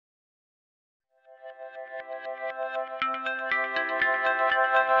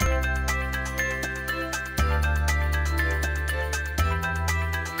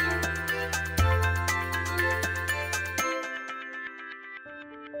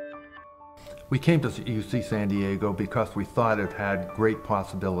We came to UC San Diego because we thought it had great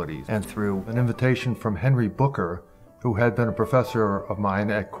possibilities, and through an invitation from Henry Booker, who had been a professor of mine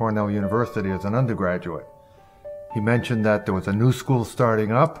at Cornell University as an undergraduate. He mentioned that there was a new school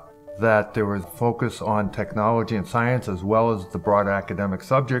starting up, that there was focus on technology and science as well as the broad academic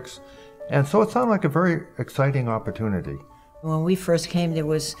subjects, and so it sounded like a very exciting opportunity. When we first came, there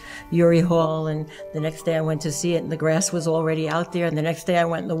was Uri Hall, and the next day I went to see it, and the grass was already out there, and the next day I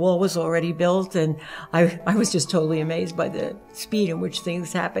went, and the wall was already built, and I was just totally amazed by the speed in which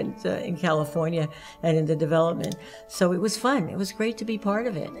things happened in California and in the development. So it was fun. It was great to be part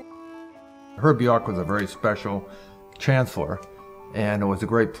of it. Herb York was a very special chancellor, and it was a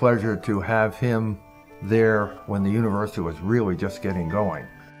great pleasure to have him there when the university was really just getting going.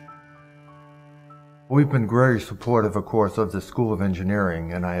 We've been very supportive, of course, of the School of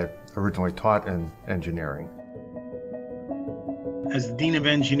Engineering, and I had originally taught in engineering. As the Dean of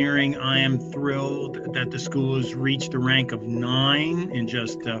Engineering, I am thrilled that the school has reached the rank of 9 in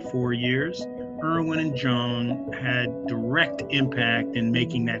just 4 years. Irwin and Joan had direct impact in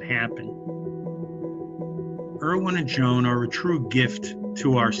making that happen. Irwin and Joan are a true gift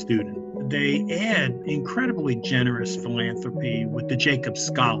to our student. They add incredibly generous philanthropy with the Jacobs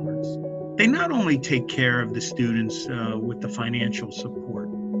Scholars. They not only take care of the students with the financial support,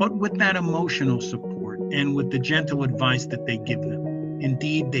 but with that emotional support and with the gentle advice that they give them.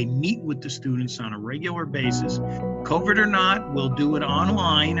 Indeed, they meet with the students on a regular basis. COVID or not, we'll do it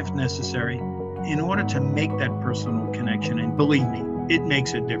online if necessary, in order to make that personal connection. And believe me, it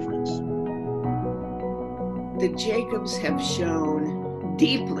makes a difference. The Jacobs have shown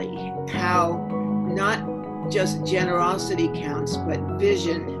deeply how not just generosity counts, but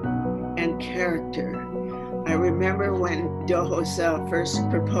vision and character. I remember when Dohosa first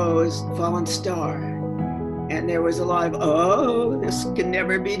proposed Fallen Star, and there was a lot of, oh, this can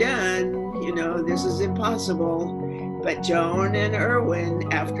never be done, you know, this is impossible. But Joan and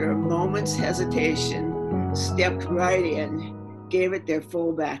Irwin, after a moment's hesitation, stepped right in, gave it their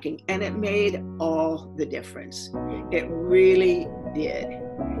full backing, and it made all the difference. It really did.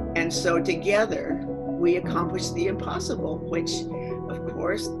 And so together, we accomplished the impossible, which, of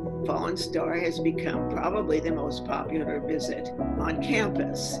course, Fallen Star has become probably the most popular visit on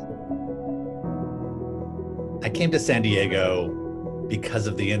campus. I came to San Diego because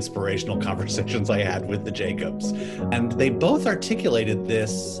of the inspirational conversations I had with the Jacobs. And they both articulated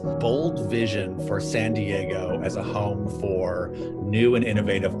this bold vision for San Diego as a home for new and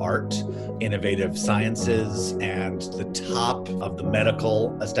innovative art, innovative sciences, and the top of the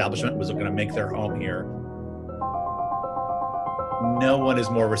medical establishment was going to make their home here. No one is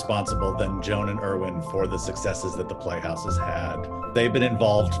more responsible than Joan and Irwin for the successes that the Playhouse has had. They've been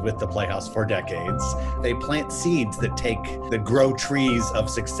involved with the Playhouse for decades. They plant seeds that grow trees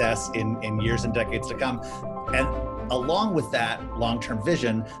of success in years and decades to come. And along with that long-term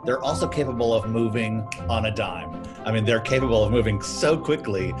vision, they're also capable of moving on a dime. I mean, they're capable of moving so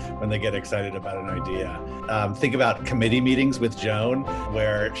quickly when they get excited about an idea. Think about committee meetings with Joan,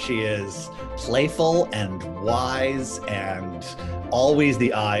 where she is playful and wise and always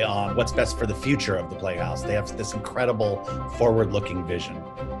the eye on what's best for the future of the Playhouse. They have this incredible forward-looking vision.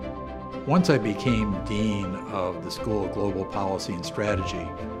 Once I became Dean of the School of Global Policy and Strategy,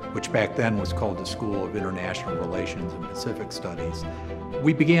 which back then was called the School of International Relations and Pacific Studies,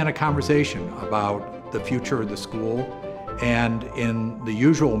 we began a conversation about the future of the school, and in the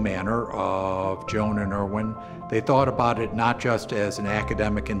usual manner of Joan and Irwin, they thought about it not just as an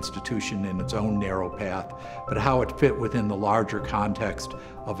academic institution in its own narrow path, but how it fit within the larger context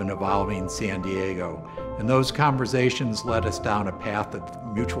of an evolving San Diego. And those conversations led us down a path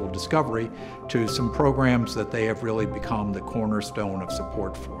of mutual discovery to some programs that they have really become the cornerstone of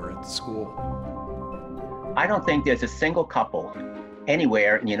support for at the school. I don't think there's a single couple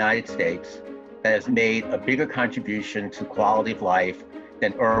anywhere in the United States that has made a bigger contribution to quality of life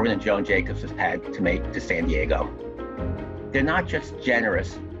than Irwin and Joan Jacobs has had to make to San Diego. They're not just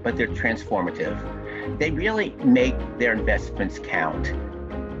generous, but they're transformative. They really make their investments count.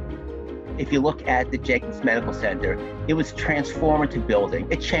 If you look at the Jacobs Medical Center, it was transformative building.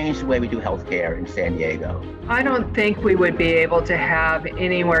 It changed the way we do healthcare in San Diego. I don't think we would be able to have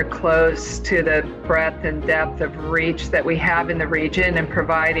anywhere close to the breadth and depth of reach that we have in the region in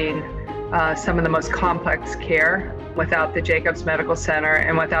providing some of the most complex care without the Jacobs Medical Center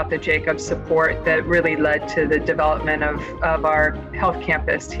and without the Jacobs support that really led to the development of our health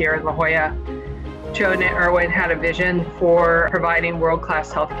campus here in La Jolla. Joan and Irwin had a vision for providing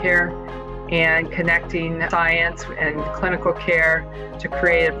world-class healthcare, and connecting science and clinical care to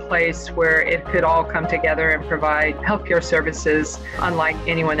create a place where it could all come together and provide healthcare services unlike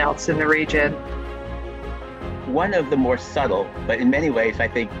anyone else in the region. One of the more subtle, but in many ways, I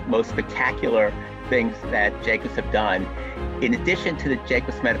think, most spectacular things that Jacobs have done, in addition to the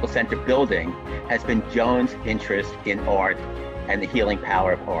Jacobs Medical Center building, has been Joan's interest in art and the healing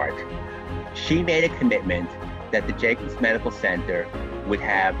power of art. She made a commitment that the Jacobs Medical Center would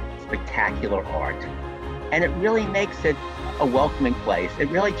have spectacular art. And it really makes it a welcoming place. It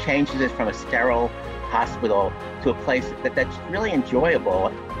really changes it from a sterile hospital to a place that's really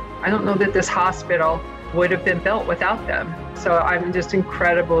enjoyable. I don't know that this hospital would have been built without them. So I'm just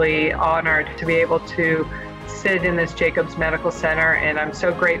incredibly honored to be able to sit in this Jacobs Medical Center, and I'm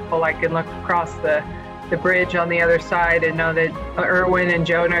so grateful I can look across the bridge on the other side and know that Irwin and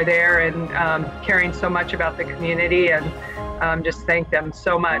Joan are there and caring so much about the community, and just thank them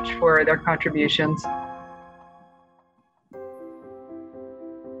so much for their contributions.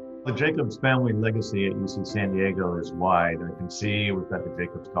 The Jacobs family legacy at UC San Diego is wide. I can see we've got the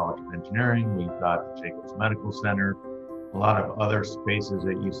Jacobs College of Engineering, we've got the Jacobs Medical Center. A lot of other spaces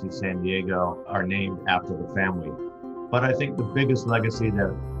at UC San Diego are named after the family. But I think the biggest legacy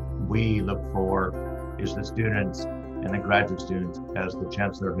that we look for is the students and the graduate students. As the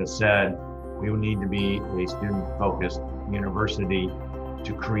Chancellor has said, we need to be a student-focused university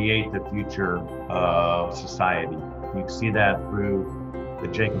to create the future of society. You see that through the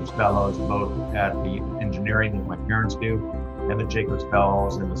Jacobs Fellows, both at the engineering that my parents do, and the Jacobs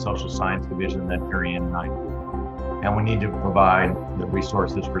Fellows in the social science division that Marianne and I do. And we need to provide the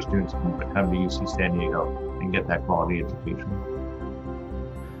resources for students to come to UC San Diego and get that quality education.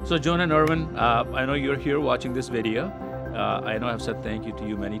 So Joan and Irwin, I know you're here watching this video. I know I've said thank you to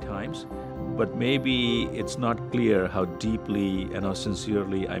you many times, but maybe it's not clear how deeply and how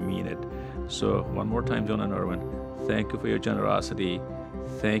sincerely I mean it. So one more time, Joan and Irwin, thank you for your generosity.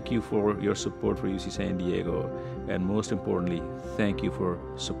 Thank you for your support for UC San Diego. And most importantly, thank you for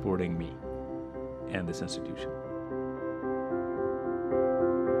supporting me and this institution.